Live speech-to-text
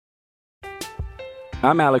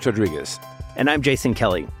I'm Alex Rodriguez. And I'm Jason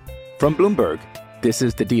Kelly. From Bloomberg, this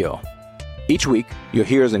is The Deal. Each week, you'll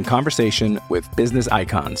hear us in conversation with business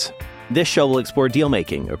icons. This show will explore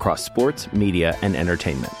deal-making across sports, media, and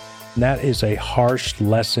entertainment. That is a harsh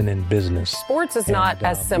lesson in business. Sports is not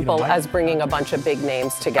as simple as bringing a bunch of big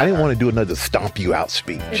names together. I didn't want to do another stomp you out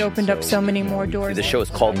speech. It opened up so many more doors. The show is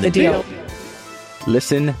called The Deal.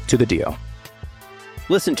 Listen to The Deal.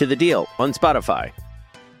 Listen to The Deal on Spotify.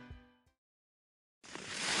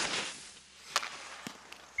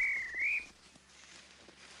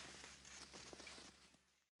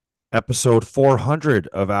 Episode 400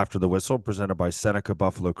 of After the Whistle, presented by Seneca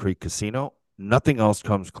Buffalo Creek Casino. Nothing else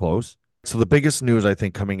comes close. So the biggest news, I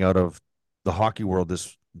think, coming out of the hockey world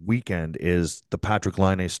this weekend is the Patrik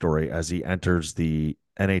Laine story as he enters the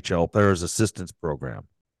NHL Players Assistance Program.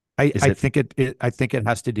 I think it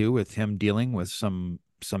has to do with him dealing with some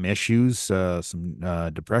issues,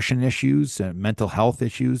 some depression issues, mental health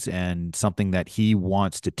issues, and something that he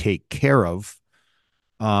wants to take care of.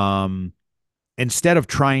 Instead of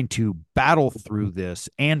trying to battle through this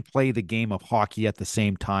and play the game of hockey at the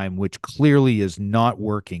same time, which clearly is not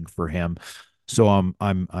working for him. So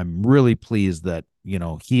I'm really pleased that,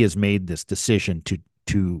 he has made this decision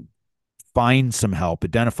to find some help,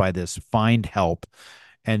 identify this, find help,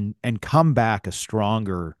 and come back a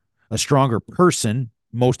stronger person,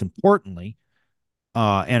 most importantly,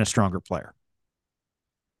 and a stronger player.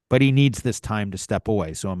 But he needs this time to step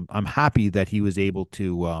away. So I'm happy that he was able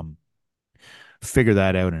to figure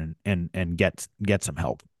that out and get some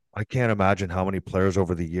help. I can't imagine how many players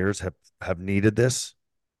over the years have needed this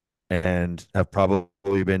and have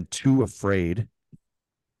probably been too afraid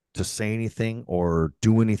to say anything or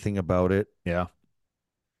do anything about it. Yeah.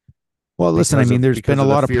 Well, listen, there's been a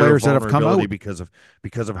lot of players that have come out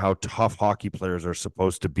because of how tough hockey players are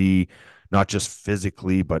supposed to be, not just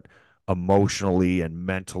physically, but emotionally and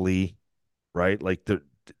mentally, right? Like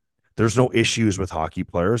there's no issues with hockey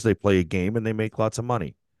players. They play a game and they make lots of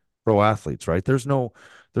money. Pro athletes, right? There's no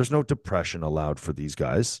depression allowed for these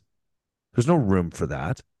guys. There's no room for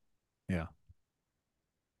that. Yeah.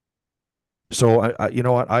 So I you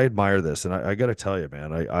know what? I admire this, and I got to tell you,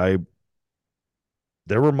 man, I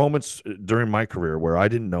there were moments during my career where I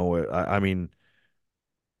didn't know it. I mean,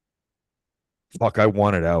 fuck, I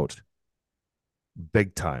wanted out,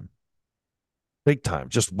 big time.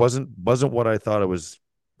 Just wasn't what I thought it was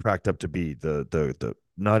cracked up to be. The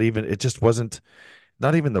not even, it just wasn't,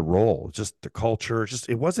 not even the role, just the culture,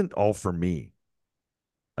 it wasn't all for me.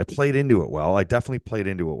 I played into it well. I definitely played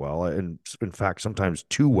into it well, and in fact sometimes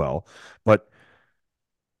too well. But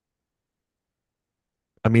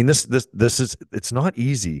I mean, this is, it's not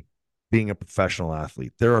easy being a professional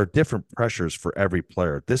athlete. There are different pressures for every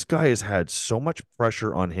player. This guy has had so much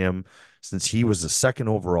pressure on him since he was the second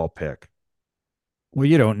overall pick. Well,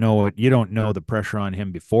 you don't know the pressure on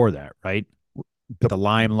him before that, right? The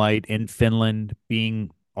limelight in Finland,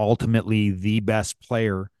 being ultimately the best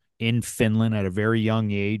player in Finland at a very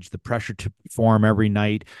young age, the pressure to perform every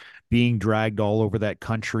night, being dragged all over that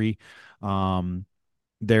country.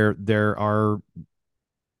 There are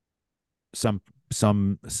some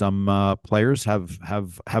players have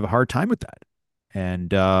a hard time with that,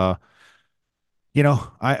 and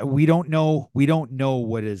we don't know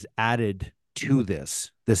what is added to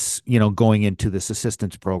this going into this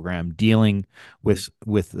assistance program, dealing with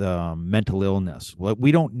mental illness. Well,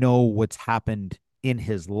 we don't know what's happened in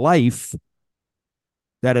his life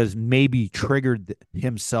that has maybe triggered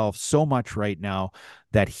himself so much right now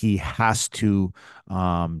that he has to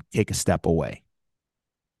take a step away.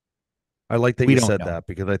 I like that you said that,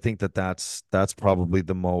 because I think that's probably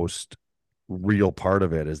the most real part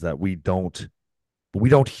of it, is that we don't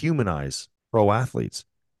humanize pro athletes.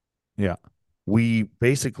 Yeah. We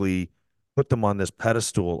basically put them on this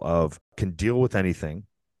pedestal of can deal with anything.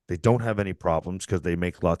 They don't have any problems because they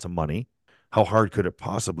make lots of money. How hard could it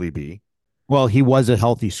possibly be? Well, he was a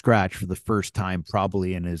healthy scratch for the first time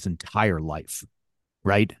probably in his entire life,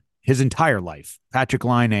 right? His entire life. Patrik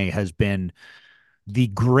Laine has been the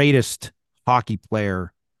greatest hockey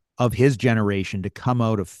player of his generation to come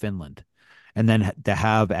out of Finland, and then to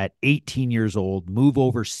have at 18 years old move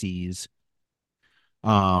overseas,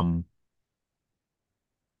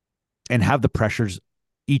 and have the pressures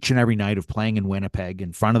each and every night of playing in Winnipeg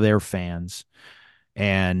in front of their fans.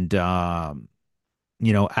 And, as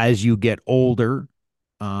you get older,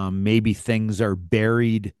 maybe things are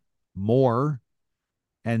buried more,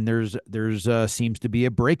 and there's seems to be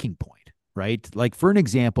a breaking point, right? Like, for an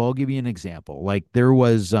example, I'll give you an example. Like, there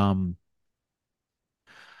was the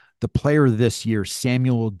player this year,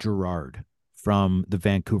 Samuel Girard from the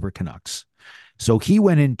Vancouver Canucks. So he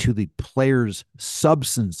went into the players'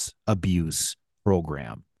 substance abuse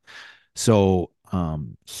program. So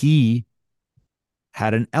he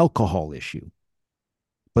had an alcohol issue,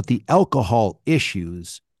 but the alcohol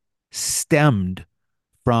issues stemmed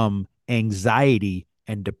from anxiety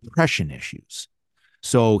and depression issues.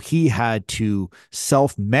 So he had to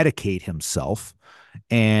self-medicate himself,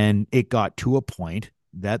 and it got to a point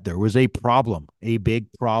that there was a problem, a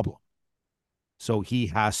big problem. So he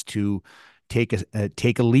has to take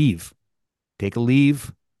a leave, get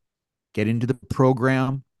into the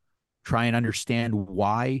program, try and understand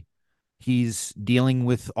why he's dealing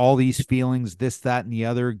with all these feelings, this, that, and the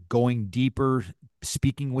other, going deeper,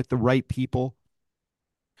 speaking with the right people.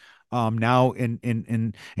 Now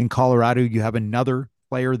in Colorado, you have another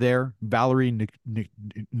player there, Valerie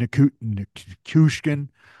Nichushkin.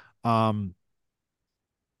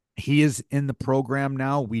 He is in the program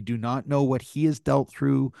now. We do not know what he has dealt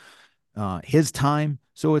through his time.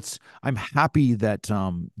 So I'm happy that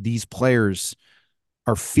these players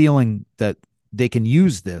are feeling that they can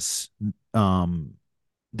use this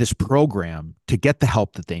program to get the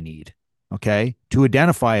help that they need. Okay, to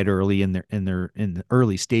identify it early in the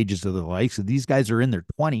early stages of their life. So these guys are in their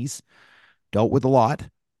 20s, dealt with a lot.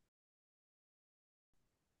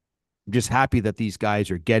 I'm just happy that these guys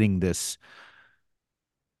are getting this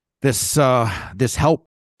help.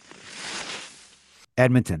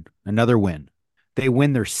 Edmonton, another win. They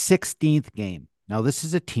win their 16th game. Now this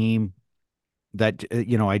is a team that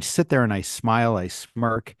I sit there and I smile, I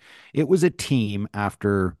smirk. It was a team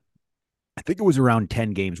after, I think it was around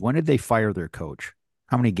 10 games. When did they fire their coach?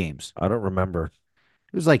 How many games? I don't remember.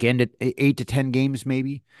 It was like ended 8 to 10 games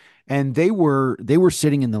maybe. And they were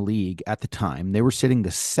sitting in the league at the time. They were sitting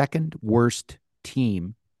the second worst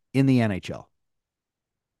team in the NHL.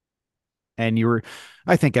 And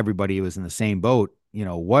I think everybody was in the same boat.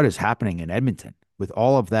 What is happening in Edmonton with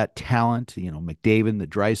all of that talent, McDavid, the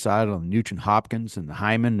Draisaitl, and Nugent Hopkins and the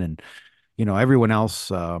Hyman and, everyone else.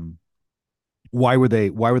 Why were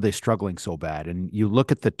they struggling so bad? And you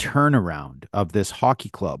look at the turnaround of this hockey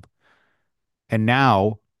club, and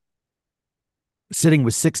now sitting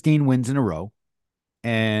with 16 wins in a row,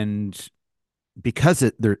 and because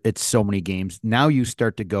it's so many games, now you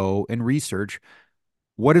start to go and research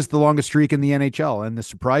what is the longest streak in the NHL. And the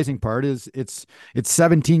surprising part is it's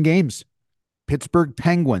 17 games. Pittsburgh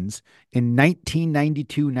Penguins in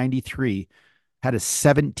 1992-93 had a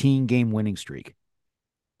 17-game winning streak.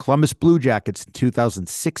 Columbus Blue Jackets in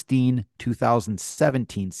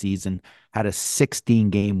 2016-2017 season had a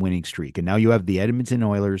 16-game winning streak. And now you have the Edmonton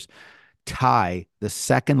Oilers tie the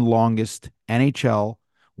second longest NHL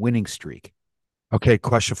winning streak. Okay,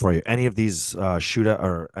 question for you. Any of these shootout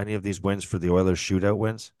or any of these wins for the Oilers shootout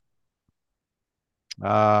wins?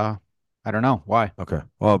 I don't know. Why? Okay.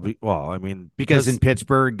 Well, I mean, because in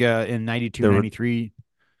Pittsburgh in 92-93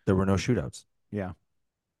 there were no shootouts. Yeah.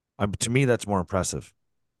 To me, that's more impressive.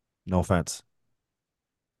 No offense.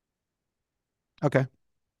 Okay.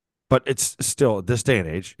 But it's still, this day and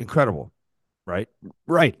age, incredible, right?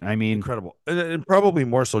 Right. I mean, incredible. And probably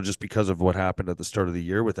more so just because of what happened at the start of the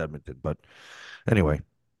year with Edmonton. But anyway,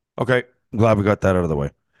 okay. I'm glad we got that out of the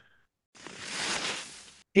way.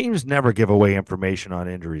 Teams never give away information on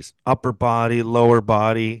injuries. Upper body, lower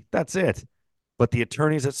body, that's it. But the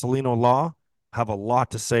attorneys at Cellino Law have a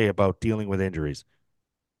lot to say about dealing with injuries.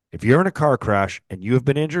 If you're in a car crash and you have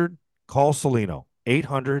been injured, call Cellino,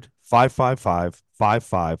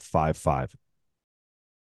 800-555-5555.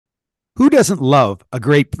 Who doesn't love a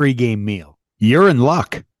great pregame meal? You're in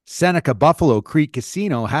luck. Seneca Buffalo Creek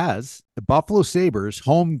Casino has the Buffalo Sabres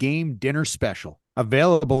home game dinner special.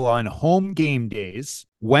 Available on home game days,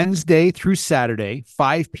 Wednesday through Saturday,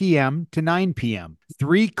 5 p.m. to 9 p.m.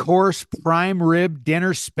 3-course prime rib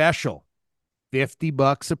dinner special,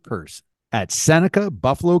 $50 a person at Seneca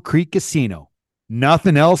Buffalo Creek Casino.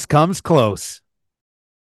 Nothing else comes close.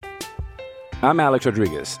 I'm Alex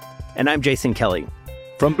Rodriguez. And I'm Jason Kelly.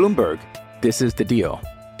 From Bloomberg, this is The Deal.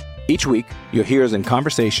 Each week, you'll hear us in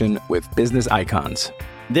conversation with business icons.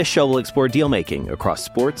 This show will explore deal-making across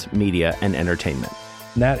sports, media, and entertainment.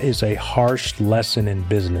 That is a harsh lesson in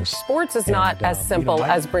business. Sports is not as simple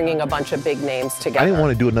as bringing a bunch of big names together. I didn't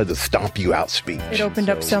want to do another stomp you out speech. It opened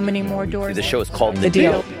up so many more doors. The show is called The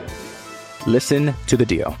Deal. Listen to The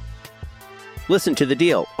Deal. Listen to The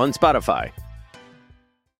Deal on Spotify.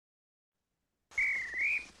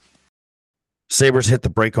 Sabres hit the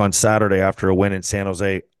break on Saturday after a win in San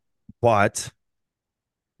Jose, but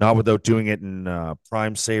not without doing it in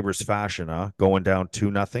prime Sabres fashion, going down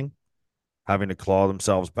 2-0, having to claw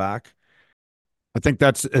themselves back. I think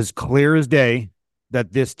that's as clear as day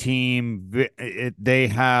that this team, they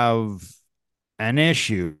have an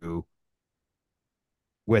issue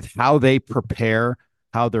with how they prepare,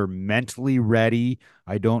 how they're mentally ready.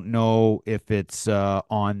 I don't know if it's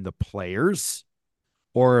on the players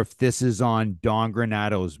or if this is on Don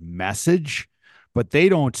Granato's message, but they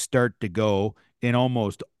don't start to go in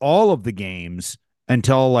almost all of the games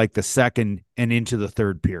until like the second and into the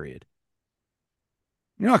third period.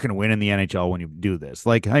 You're not going to win in the NHL when you do this.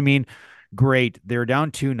 Like, I mean, great. They're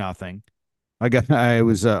down 2-0. I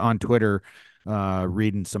was on Twitter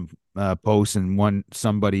reading some posts, and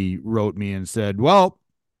somebody wrote me and said, well,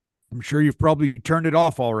 I'm sure you've probably turned it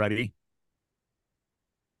off already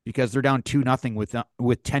because they're down 2-0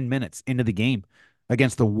 with 10 minutes into the game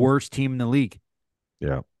against the worst team in the league.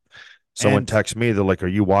 Yeah. Someone texts me, they're like, are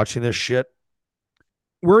you watching this shit?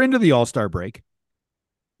 We're into the All-Star break.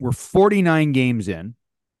 We're 49 games in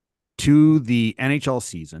to the NHL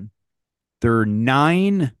season. They're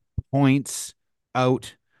 9 points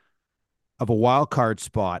out of a wild card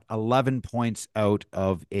spot, 11 points out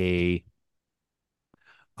of a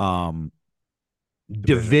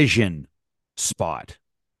division spot.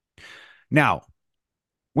 Now,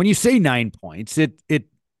 when you say 9 points,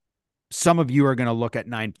 some of you are going to look at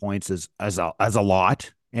 9 points as a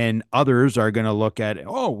lot, and others are going to look at,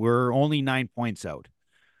 oh, we're only 9 points out.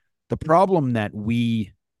 The problem that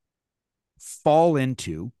we fall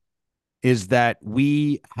into is that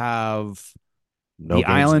we have the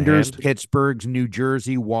Islanders, Pittsburghs, New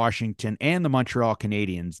Jersey, Washington, and the Montreal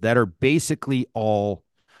Canadiens that are basically all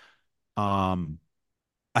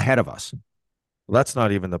ahead of us. Well, that's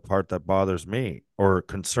not even the part that bothers me or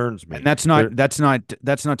concerns me. And that's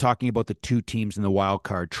not talking about the two teams in the wild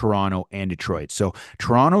card, Toronto and Detroit. So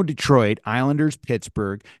Toronto, Detroit, Islanders,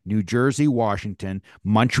 Pittsburgh, New Jersey, Washington,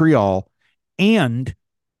 Montreal, and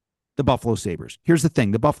the Buffalo Sabres. Here's the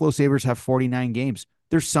thing. The Buffalo Sabres have 49 games.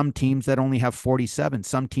 There's some teams that only have 47.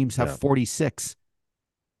 Some teams have 46.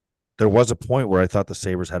 There was a point where I thought the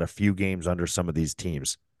Sabres had a few games under some of these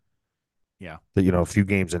teams. Yeah. That, a few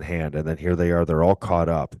games in hand, and then here they are. They're all caught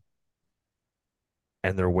up,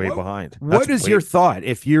 and they're way behind. What is your thought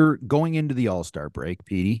if you're going into the All-Star break,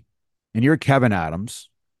 Petey, and you're Kevin Adams,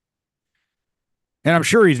 and I'm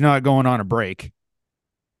sure he's not going on a break.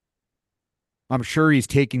 I'm sure he's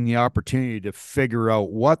taking the opportunity to figure out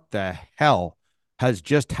what the hell has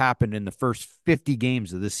just happened in the first 50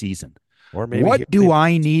 games of the season. Or maybe what do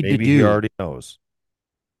I need to do? He already knows.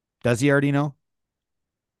 Does he already know?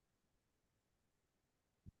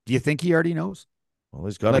 Do you think he already knows? Well,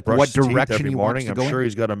 he's got to brush his teeth every morning. I'm sure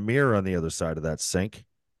he's got a mirror on the other side of that sink.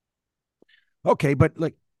 Okay, but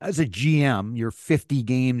like as a GM, you're 50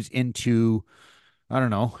 games into, I don't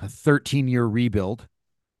know, a 13-year rebuild.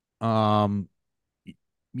 At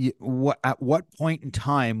what point in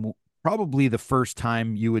time, probably the first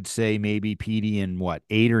time you would say maybe Petey in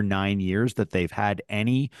 8 or 9 years that they've had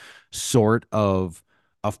any sort of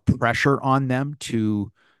pressure on them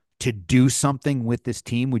to do something with this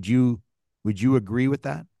team. Would you agree with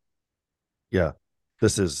that? Yeah.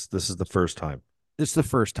 This is the first time. This is the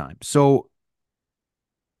first time. So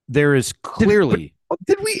there is clearly.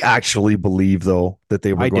 Did we actually believe though that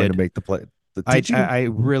they were going to make the play? I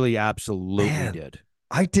really absolutely did.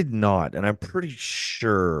 I did not, and I'm pretty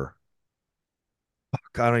sure.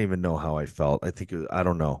 I don't even know how I felt. I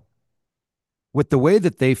don't know. With the way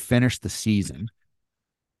that they finished the season,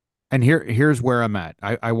 and here's where I'm at.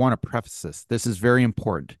 I want to preface this. This is very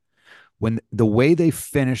important. When the way they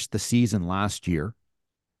finished the season last year,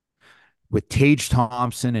 with Tage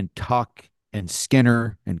Thompson and Tuck and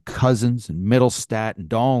Skinner and Cousins and Middlestat and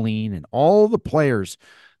Dahlin and all the players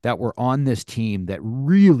that were on this team that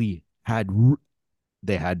really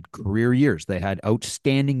they had career years. They had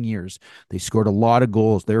outstanding years. They scored a lot of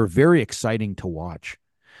goals. They were very exciting to watch.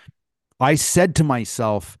 I said to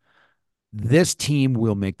myself, this team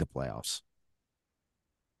will make the playoffs.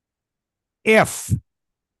 If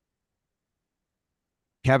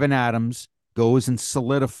Kevin Adams goes and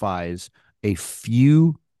solidifies a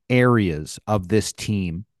few areas of this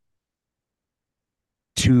team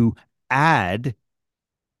to add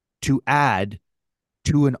to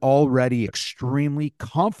an already extremely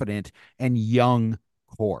confident and young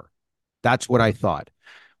core. That's what I thought.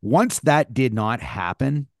 Once that did not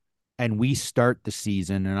happen, and we start the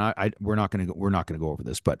season, and we're not going to go over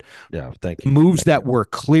this, but yeah, thank you. Moves that were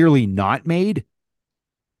clearly not made.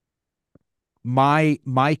 My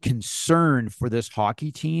concern for this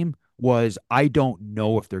hockey team was I don't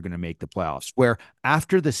know if they're going to make the playoffs. Where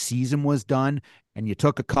after the season was done and you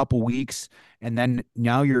took a couple weeks and then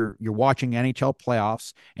now you're watching NHL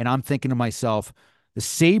playoffs, and I'm thinking to myself, the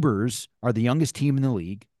Sabres are the youngest team in the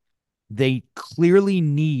league. They clearly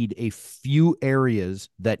need a few areas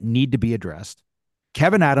that need to be addressed.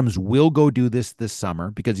 Kevin Adams will go do this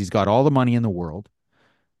summer because he's got all the money in the world.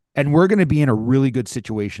 And we're going to be in a really good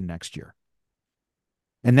situation next year.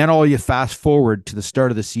 And then all you fast forward to the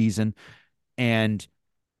start of the season, and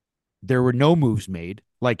there were no moves made,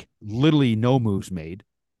 like literally no moves made,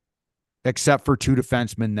 except for 2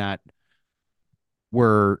 defensemen that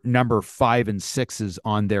were number 5 and 6s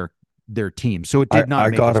on their team. So it did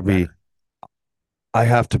not. I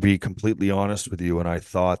have to be completely honest with you, and I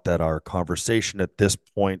thought that our conversation at this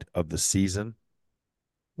point of the season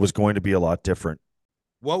was going to be a lot different.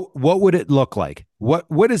 What would it look like? What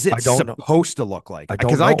is it supposed to look like?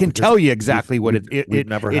 Because I can tell you exactly what we've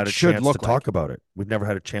never had a chance to talk about it. We've never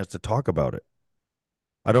had a chance to talk about it.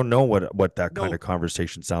 I don't know what that kind of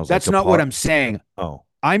conversation sounds like. That's not what I'm saying. Oh,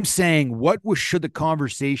 I'm saying should the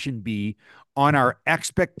conversation be on our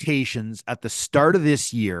expectations at the start of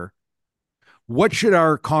this year? What should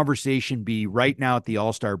our conversation be right now at the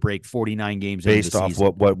All-Star break, 49 games based off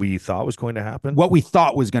what we thought was going to happen? What we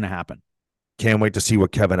thought was going to happen. Can't wait to see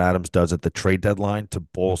what Kevin Adams does at the trade deadline to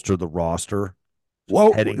bolster the roster.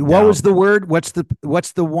 What was the word? What's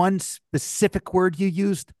the one specific word you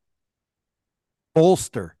used?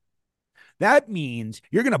 Bolster. That means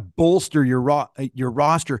you're going to bolster your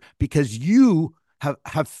roster because you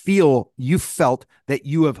felt that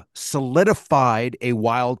you have solidified a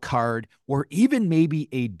wild card or even maybe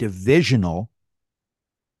a divisional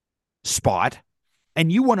spot,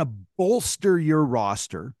 and you want to bolster your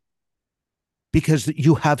roster because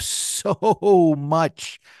you have so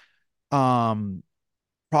much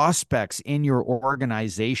prospects in your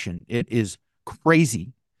organization. It is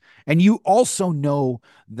crazy. And you also know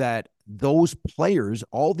that those players,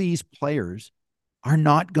 all these players, are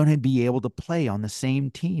not going to be able to play on the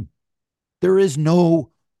same team. There is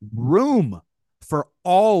no room for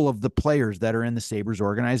all of the players that are in the Sabres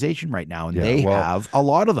organization right now, and they have a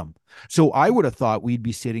lot of them. So I would have thought we'd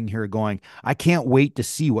be sitting here going, I can't wait to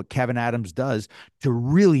see what Kevin Adams does to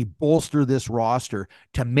really bolster this roster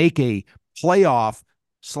to make a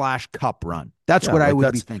playoff/cup run. That's what I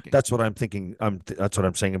would be thinking. That's what I'm thinking. That's what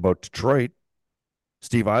I'm saying about Detroit.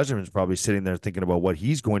 Steve Yzerman's probably sitting there thinking about what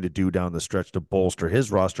he's going to do down the stretch to bolster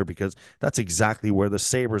his roster because that's exactly where the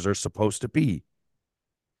Sabres are supposed to be.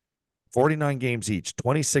 49 games each,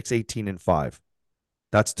 26, 18, and 5.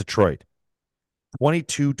 That's Detroit.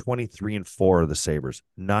 22, 23, and 4 are the Sabres.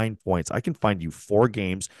 9 points. I can find you 4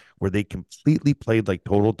 games where they completely played like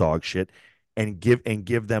total dog shit and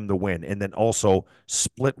give them the win, and then also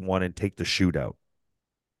split one and take the shootout.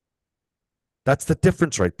 That's the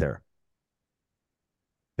difference right there.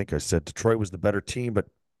 I think I said Detroit was the better team, but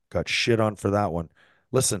got shit on for that one.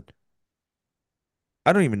 Listen,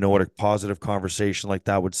 I don't even know what a positive conversation like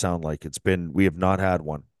that would sound like. We have not had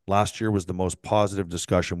one. Last year was the most positive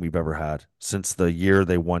discussion we've ever had since the year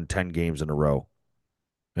they won 10 games in a row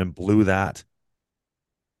and blew that.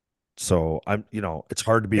 So it's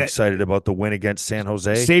hard to be excited about the win against San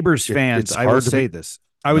Jose. Sabres fans, I will say this.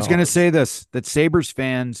 I was going to say this, that Sabres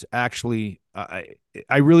fans actually, I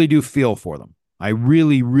really do feel for them. I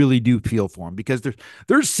really, really do feel for them because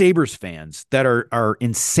there's Sabres fans that are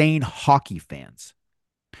insane hockey fans.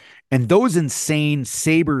 And those insane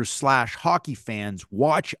Sabres/hockey fans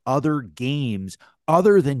watch other games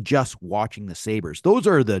other than just watching the Sabres. Those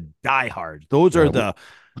are the diehards. Those are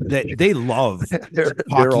they love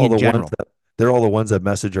hockey in general. They're all the ones that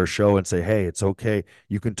message our show and say, hey, it's okay.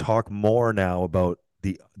 You can talk more now about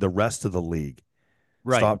the rest of the league.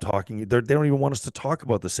 Right. Stop talking. They don't even want us to talk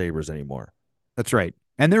about the Sabres anymore. That's right.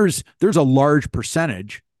 And there's a large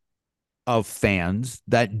percentage of fans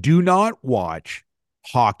that do not watch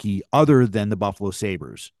hockey other than the Buffalo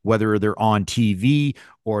Sabres, whether they're on TV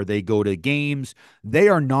or they go to games. They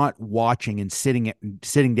are not watching and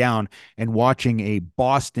sitting down and watching a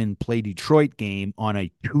Boston play Detroit game on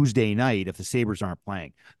a Tuesday night if the Sabres aren't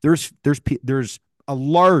playing. There's a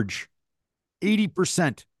large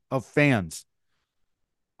 80% of fans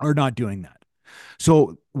are not doing that.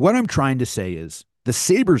 So what I'm trying to say is the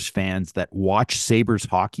Sabres fans that watch Sabres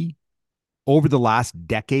hockey over the last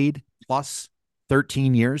decade plus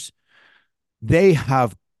 13 years, they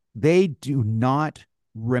do not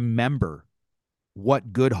remember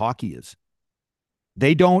what good hockey is.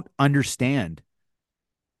 They don't understand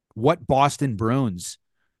what the Boston Bruins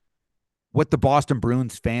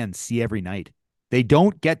fans see every night. They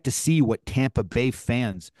don't get to see what Tampa Bay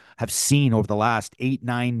fans have seen over the last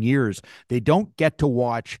 8-9 years. They don't get to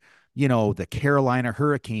watch, the Carolina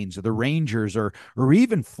Hurricanes or the Rangers or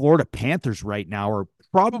even Florida Panthers right now, or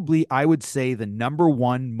probably, I would say, the number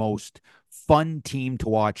one most fun team to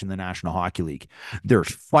watch in the National Hockey League.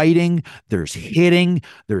 There's fighting, there's hitting,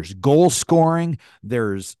 there's goal scoring,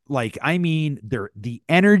 there's the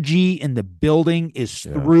energy in the building is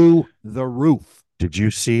through the roof. Did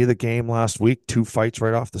you see the game last week? 2 fights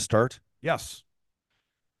right off the start? Yes.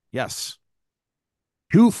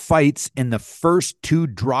 2 fights in the first 2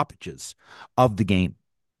 droppages of the game.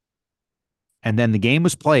 And then the game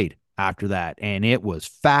was played after that, and it was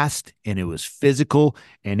fast, and it was physical,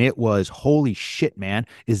 and it was, holy shit, man.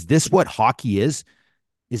 Is this what hockey is?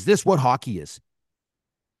 Is this what hockey is?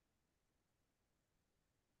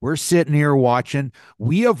 We're sitting here watching.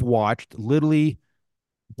 We have watched literally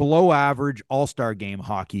below average all-star game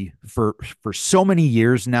hockey for so many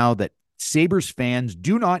years now that Sabres fans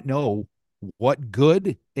do not know what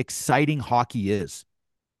good, exciting hockey is.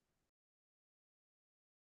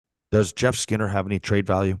 Does Jeff Skinner have any trade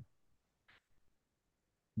value?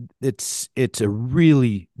 It's a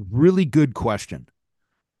really, really good question.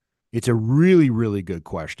 It's a really, really good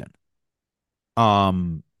question.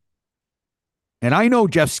 And I know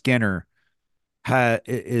Jeff Skinner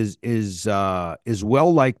is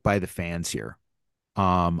well liked by the fans here.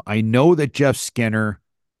 I know that Jeff Skinner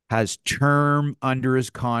has term under his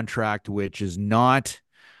contract, which is not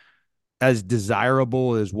as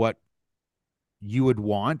desirable as what you would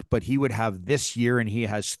want, but he would have this year, and he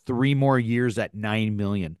has 3 more years at $9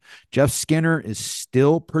 million. Jeff Skinner is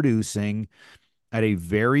still producing at a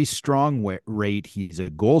very strong rate. He's a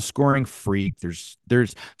goal-scoring freak. There's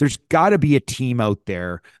got to be a team out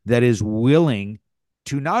there that is willing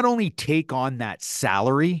to not only take on that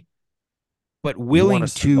salary, but willing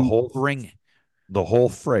to bring the whole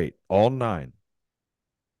freight, all 9.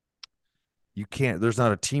 You can't. There's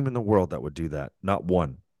not a team in the world that would do that. Not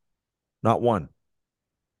one. Not one.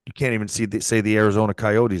 You can't even say the Arizona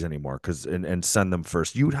Coyotes anymore and send them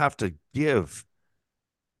first. You'd have to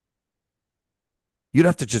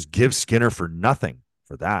just give Skinner for nothing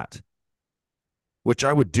for that, which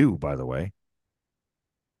I would do, by the way.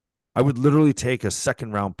 I would literally take a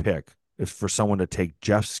 2nd-round pick for someone to take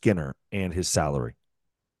Jeff Skinner and his salary.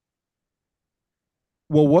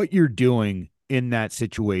 Well, what you're doing in that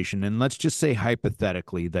situation, and let's just say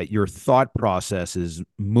hypothetically that your thought process is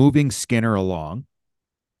moving Skinner along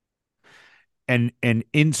and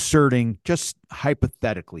inserting, just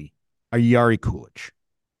hypothetically, a Jari Kulich.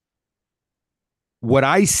 What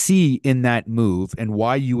I see in that move and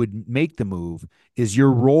why you would make the move is you're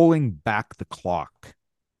rolling back the clock.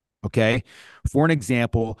 Okay? For an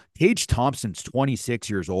example, Tage Thompson's 26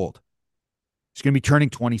 years old. He's going to be turning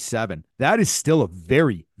 27. That is still a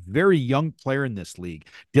very, very young player in this league.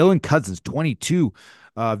 Dylan Cousins, 22.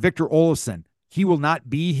 Victor Olofsson, he will not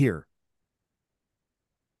be here.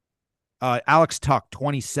 Alex Tuch,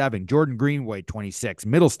 27. Jordan Greenway, 26.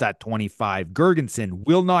 Middlestat, 25. Gergensen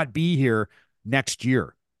will not be here next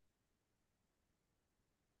year.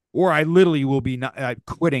 Or I literally will be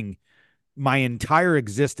quitting my entire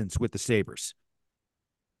existence with the Sabres.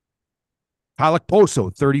 Alec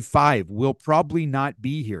Poso, 35, will probably not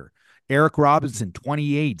be here. Eric Robinson,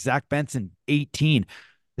 28. Zach Benson, 18.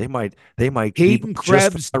 They might Hayden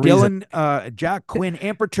Krebs, Dylan, Jack Quinn,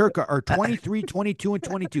 and Paterka are 23, 22, and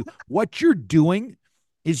 22. What you're doing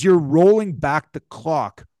is you're rolling back the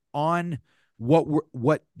clock on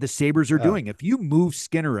what the Sabres are doing. If you move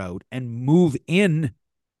Skinner out and move in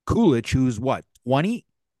Kulich, who's what, 20?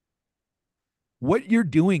 What you're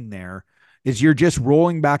doing there is you're just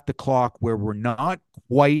rolling back the clock where we're not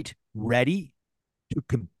quite ready to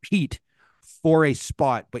compete for a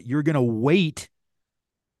spot, but you're going to wait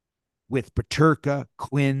with Paterka,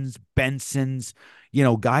 Quinns, Bensons,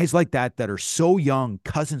 guys like that are so young.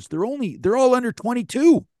 Cousins, they're all under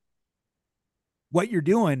 22. What you're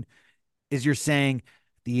doing is you're saying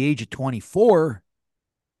the age of 24,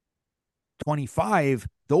 25,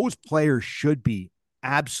 those players should be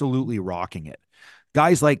absolutely rocking it.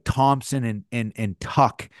 Guys like Thompson and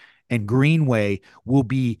Tuch and Greenway will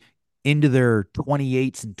be into their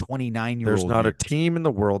 28s and 29-year-olds. There's not a team in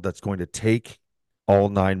the world that's going to take all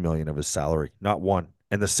 $9 million of his salary. Not one.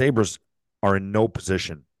 And the Sabres are in no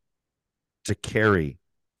position to carry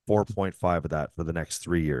 4.5 of that for the next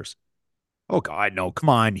 3 years. Oh God, no! Come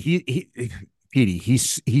on, Petey,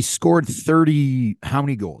 he scored 30. How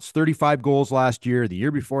many goals? 35 goals last year. The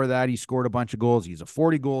year before that, he scored a bunch of goals. He's a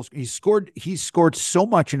 40 goals. He's scored so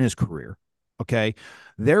much in his career. Okay,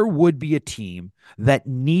 there would be a team that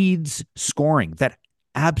needs scoring. That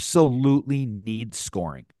absolutely needs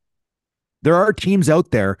scoring. There are teams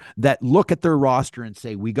out there that look at their roster and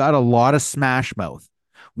say, "We got a lot of smash mouth.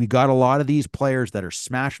 We got a lot of these players that are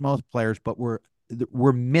smash mouth players, but we're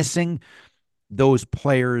missing those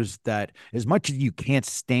players that, as much as you can't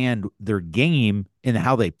stand their game and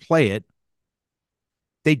how they play it,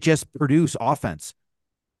 they just produce offense.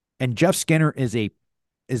 And Jeff Skinner is a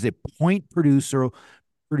point producer,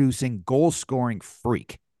 producing goal scoring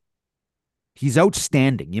freak. He's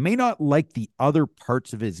outstanding. You may not like the other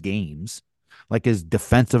parts of his games, like his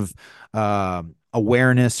defensive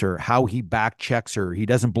awareness, or how he back checks, or he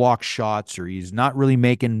doesn't block shots, or he's not really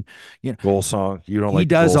making, goal song. You don't he like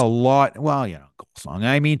does goals? a lot. Well, goal song.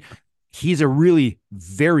 I mean, he's a really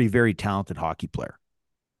very, very talented hockey player.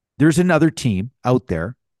 There's another team out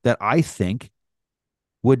there that I think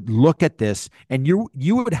would look at this, and you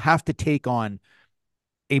would have to take on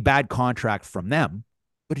a bad contract from them,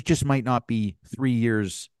 but it just might not be 3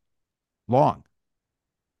 years long.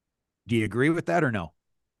 Do you agree with that or no?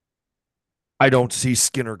 I don't see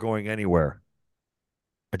Skinner going anywhere.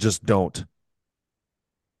 I just don't.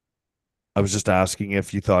 I was just asking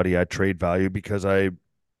if you thought he had trade value, because I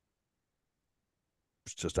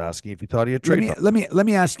was just asking if you thought he had trade value. Let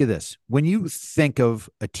me ask you this. When you think of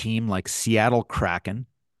a team like Seattle Kraken,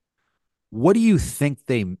 what do you think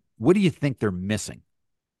they're missing?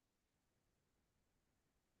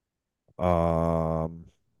 So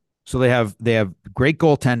they have great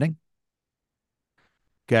goaltending.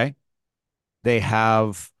 Okay. They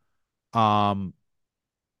have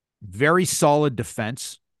very solid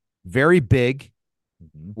defense, very big.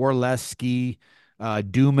 Orlesky,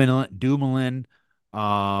 Dumoulin,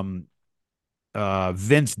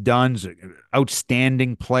 Vince Dunn's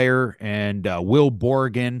outstanding player, and Will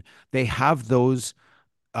Borgen. They have those.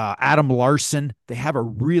 Adam Larson. They have a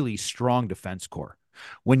really strong defense core.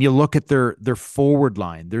 When you look at their forward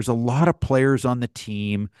line, there's a lot of players on the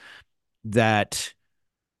team that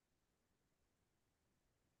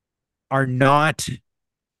are not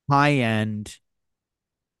high-end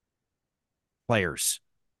players,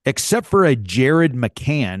 except for a Jared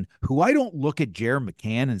McCann, who I don't look at Jared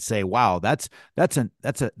McCann and say, wow, that's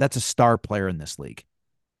a star player in this league.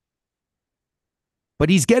 But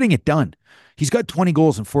he's getting it done. He's got 20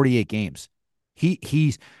 goals in 48 games.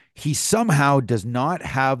 He somehow does not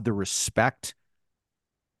have the respect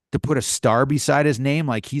to put a star beside his name,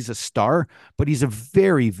 like he's a star, but he's a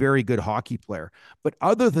very, very good hockey player. But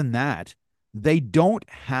other than that, they don't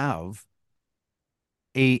have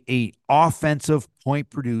a offensive point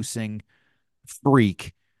producing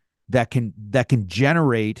freak that can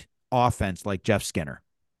generate offense like Jeff Skinner.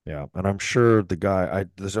 Yeah, and I'm sure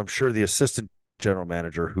I'm sure the assistant general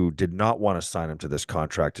manager, who did not want to sign him to this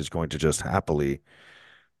contract, is going to just happily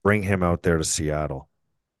bring him out there to Seattle.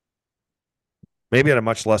 Maybe at a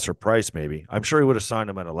much lesser price, maybe. I'm sure he would have signed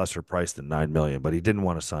him at a lesser price than $9 million, but he didn't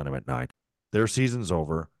want to sign him at $9 million. Their season's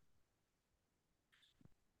over.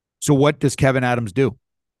 So what does Kevyn Adams do?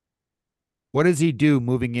 What does he do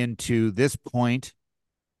moving into this point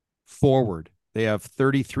forward? They have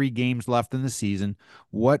 33 games left in the season.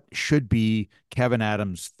 What should be Kevyn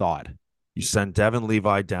Adams' thought? You send Devin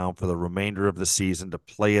Levi down for the remainder of the season to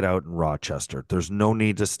play it out in Rochester. There's no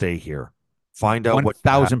need to stay here. Find out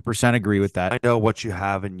 1,000% agree with that. Find out what you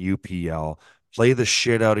have in UPL. Play the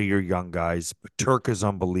shit out of your young guys. Turk is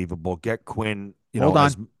unbelievable. Get Quinn. Hold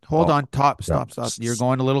on. Stop. You're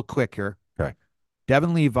going a little quick here. Okay.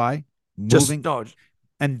 Devin Levi moving.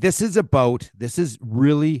 And this is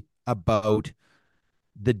really about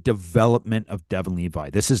the development of Devin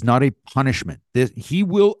Levi. This is not a punishment. He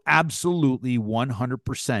will absolutely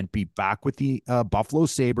 100% be back with the Buffalo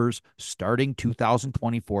Sabres starting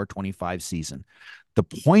 2024-25 season. The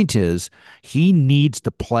point is, he needs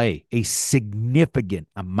to play a significant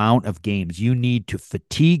amount of games. You need to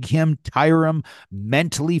fatigue him, tire him,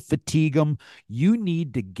 mentally fatigue him. You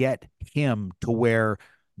need to get him to where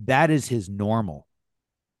that is his normal,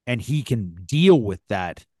 and he can deal with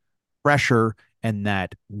that pressure and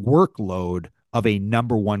that workload of a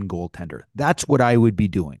number one goaltender. That's what I would be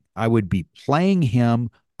doing. I would be playing him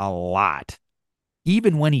a lot.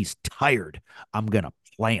 Even when he's tired, I'm going to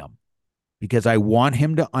play him, because I want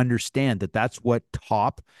him to understand that that's what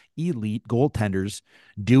top elite goaltenders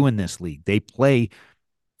do in this league. They play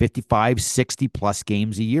 55, 60 plus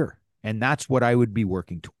games a year. And that's what I would be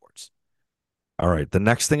working towards. All right. The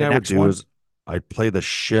next thing I would do is I'd play the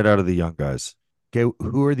shit out of the young guys. Okay.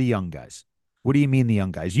 Who are the young guys? What do you mean the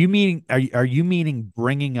young guys? You meaning are you meaning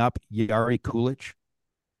bringing up Jari Kulich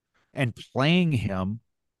and playing him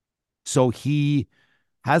so he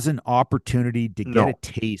has an opportunity to get a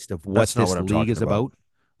taste of what this league is about?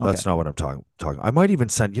 Okay. That's not what I'm talking. I might even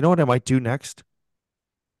send, you know what I might do next?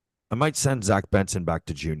 I might send Zach Benson back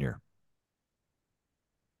to junior.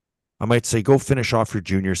 I might say, go finish off your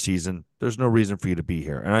junior season. There's no reason for you to be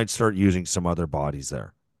here. And I'd start using some other bodies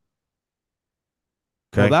there.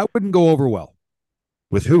 Okay. Well, that wouldn't go over well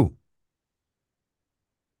With who?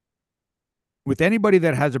 with anybody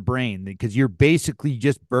that has a brain, because you're basically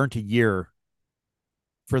just burnt a year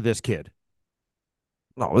for this kid.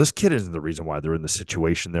 No, this kid isn't the reason why they're in the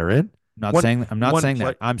situation they're in. I'm not saying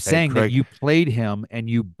that. I'm saying that you played him and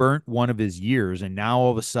you burnt one of his years, and now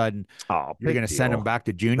all of a sudden you're going to send him back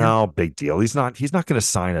to junior. No, big deal. He's not going to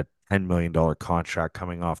sign a $10 million contract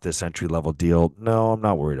coming off this entry level deal. No, I'm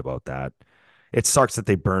not worried about that. It sucks that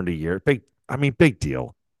they burned a year. Big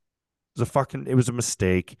deal. It was a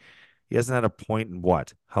mistake. He hasn't had a point in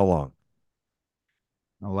what? How long?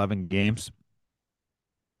 11 games.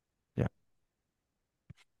 Yeah.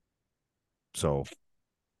 So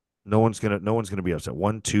no one's gonna be upset.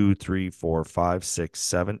 1, 2, 3, 4, 5, 6,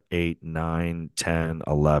 7, 8, 9, 10,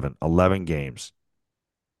 11. 11 games.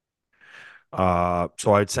 So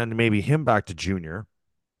I'd send maybe him back to junior.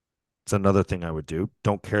 It's another thing I would do.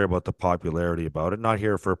 Don't care about the popularity about it. Not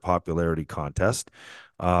here for a popularity contest.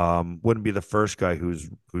 Wouldn't be the first guy whose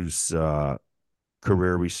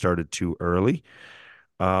career we started too early.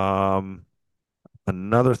 Another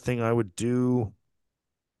thing I would do,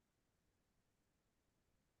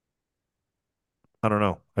 I don't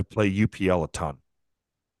know. I play UPL a ton.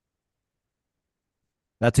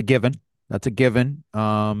 That's a given.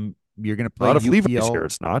 You're going to play Not if UPL. Levi's here,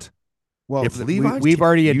 it's not. Well, if Levi's we've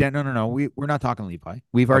already no. We're not talking Levi.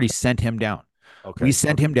 We've already sent him down. Okay. We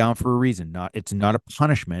sent him down for a reason. It's not a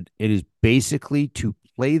punishment. It is basically to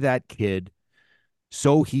play that kid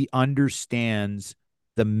so he understands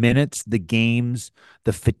the minutes, the games,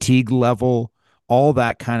 the fatigue level, all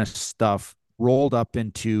that kind of stuff rolled up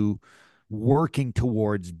into working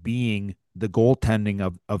towards being the goaltending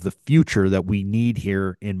of the future that we need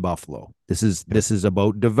here in Buffalo. This is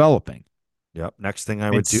about developing. Yep. Next thing I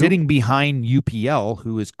would do, sitting behind UPL,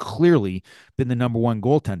 who has clearly been the number one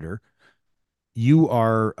goaltender,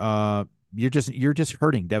 you're just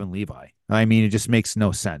hurting Devin Levi. I mean, it just makes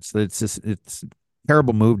no sense. It's a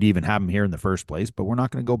terrible move to even have him here in the first place, but we're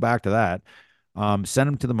not going to go back to that. Send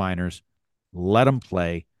him to the minors, let him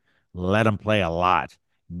play a lot.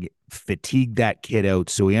 Fatigue that kid out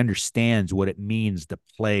so he understands what it means to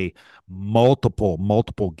play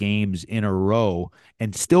multiple games in a row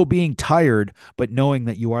and still being tired, but knowing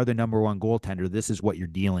that you are the number one goaltender. This is what you're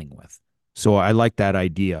dealing with. So I like that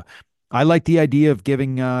idea. I like the idea of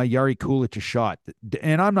giving Jari Kulich a shot.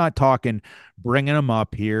 And I'm not talking bringing him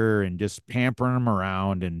up here and just pampering him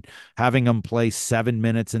around and having him play 7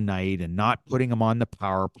 minutes a night and not putting him on the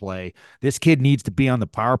power play. This kid needs to be on the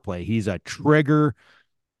power play. He's a trigger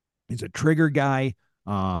guy.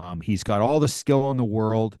 He's got all the skill in the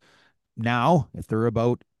world. Now, if they're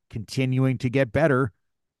about continuing to get better,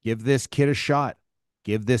 give this kid a shot.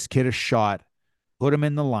 Put him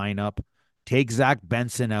in the lineup. Take Zach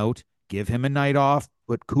Benson out. Give him a night off.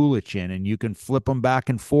 Put Kulich in, and you can flip them back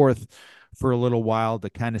and forth for a little while to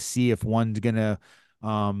kind of see if one's gonna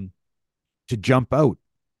to jump out.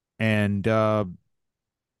 And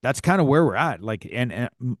that's kind of where we're at. Like, and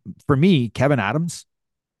for me, Kevin Adams,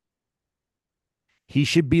 he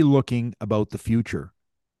should be looking about the future,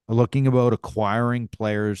 looking about acquiring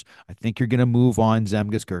players. I think you're going to move on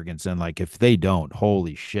Zemgus Girgensson. Like, if they don't,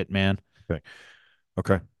 holy shit, man.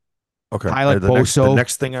 Okay. Pilot Boso, the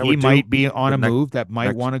next thing he might be on a move that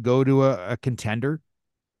might want to go to a contender,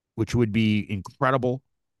 which would be incredible.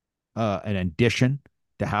 An addition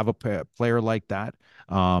to have a player like that.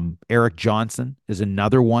 Eric Johnson is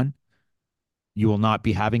another one. You will not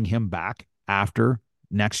be having him back after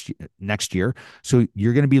next year. So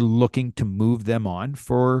you're going to be looking to move them on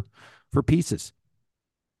for pieces.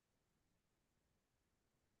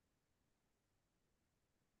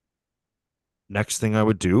 Next thing I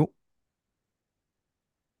would do,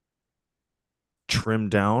 trim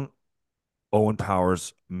down Owen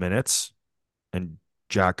Power's minutes and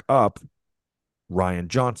jack up Ryan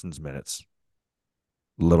Johnson's minutes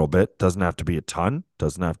a little bit. Doesn't have to be a ton.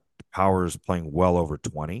 Power's playing well over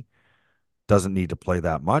 20. Doesn't need to play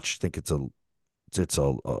that much. Think it's a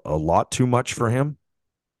lot too much for him.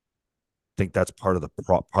 Think that's part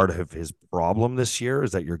of his problem this year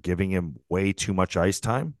is that you're giving him way too much ice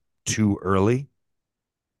time too early,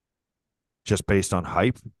 just based on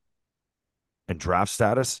hype and draft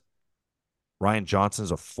status. Ryan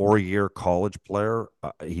Johnson's a 4-year college player.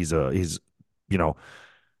 His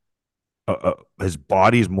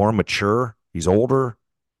body's more mature. He's older.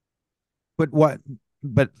 But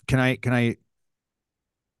can I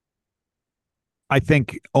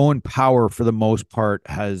think Owen Power, for the most part,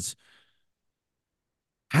 has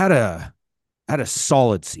had a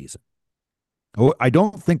solid season. I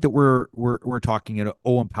don't think that we're talking at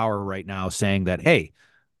Owen Power right now saying that, hey,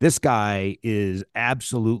 This guy is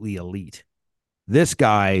absolutely elite. This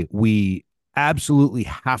guy, we absolutely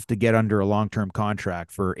have to get under a long-term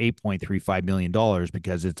contract for $8.35 million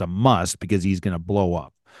because it's a must, because he's going to blow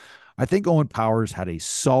up. I think Owen Powers had a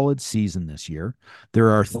solid season this year. There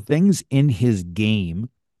are things in his game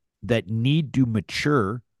that need to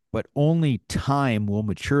mature, but only time will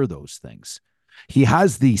mature those things. He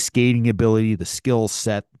has the skating ability, the skill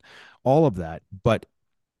set, all of that, but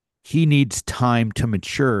he needs time to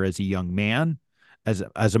mature as a young man, as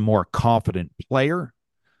a more confident player.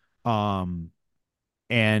 And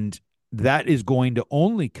that is going to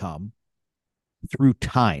only come through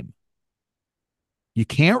time. You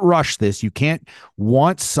can't rush this. You can't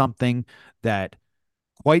want something that,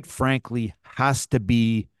 quite frankly, has to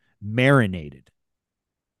be marinated.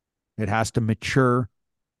 It has to mature,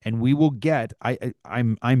 and we will get.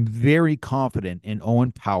 I'm very confident in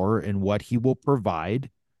Owen Power and what he will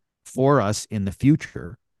provide for us in the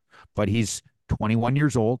future. But he's 21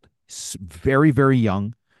 years old. He's very, very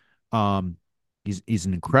young. He's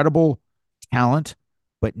an incredible talent,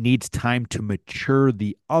 but needs time to mature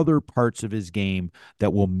the other parts of his game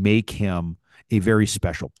that will make him a very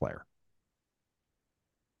special player.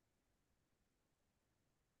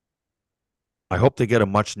 I hope they get a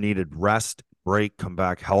much needed rest, break, come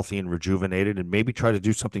back healthy and rejuvenated, and maybe try to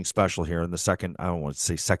do something special here in the second, I don't want to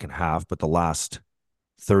say second half, but the last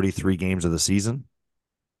 33 games of the season.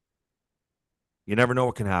 You never know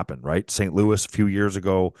what can happen, right? St. Louis a few years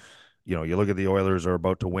ago, you know, you look at the Oilers are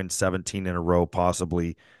about to win 17 in a row,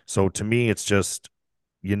 possibly. So to me, it's just,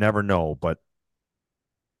 you never know, but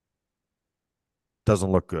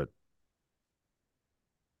doesn't look good.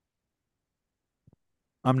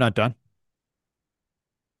 I'm not done.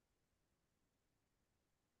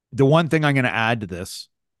 The one thing I'm going to add to this,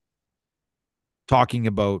 talking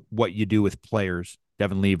about what you do with players,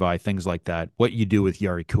 Devin Levi, things like that, what you do with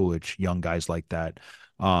Jari Kulich, young guys like that.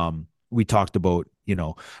 We talked about, you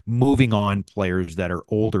know, moving on players that are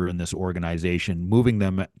older in this organization, moving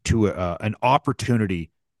them to an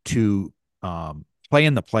opportunity to play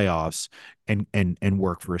in the playoffs and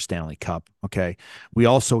work for a Stanley Cup. Okay. We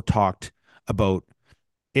also talked about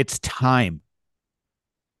it's time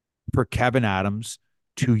for Kevyn Adams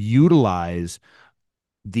to utilize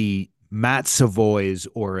the Matt Savoys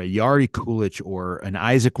or a Jari Kulich or an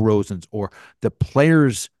Isaac Rosens or the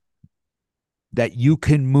players that you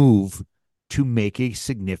can move to make a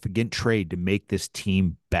significant trade to make this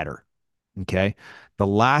team better. Okay. The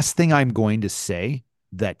last thing I'm going to say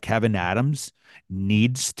that Kevyn Adams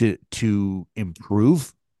needs to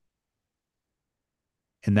improve,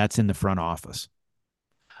 and that's in the front office.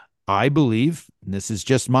 I believe, and this is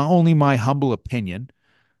just my humble opinion,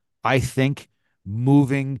 I think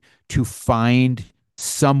moving to find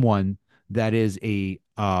someone that is a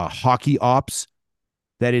hockey ops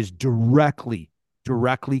that is directly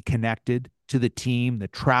connected to the team,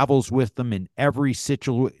 that travels with them in every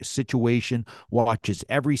situation, watches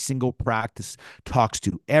every single practice, talks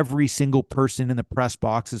to every single person in the press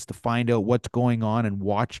boxes to find out what's going on, and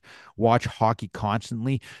watch hockey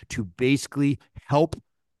constantly, to basically help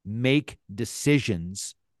make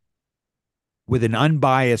decisions with an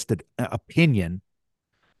unbiased opinion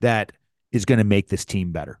that is going to make this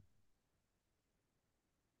team better.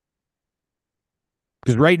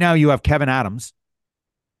 Because right now you have Kevyn Adams.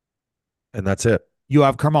 And that's it. You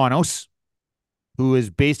have Karmanos, who is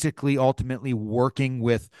basically ultimately working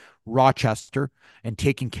with Rochester and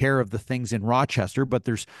taking care of the things in Rochester. But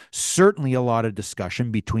there's certainly a lot of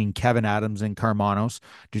discussion between Kevyn Adams and Karmanos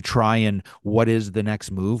to try and what is the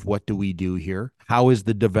next move? What do we do here? How is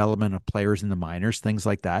the development of players in the minors? Things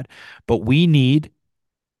like that. But we need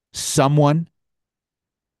someone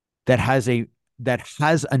that has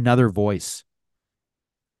another voice,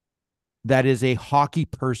 that is a hockey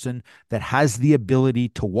person, that has the ability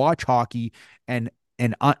to watch hockey and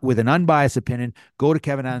with an unbiased opinion, go to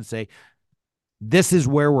Kevyn Adams and say, this is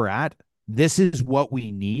where we're at. This is what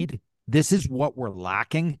we need. This is what we're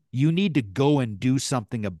lacking. You need to go and do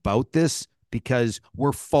something about this because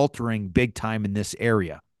we're faltering big time in this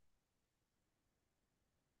area.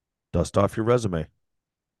 Dust off your resume.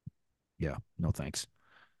 Yeah, no thanks.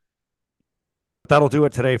 That'll do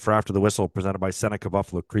it today for After the Whistle, presented by Seneca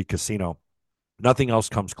Buffalo Creek Casino. Nothing else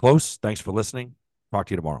comes close. Thanks for listening. Talk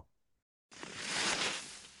to you tomorrow.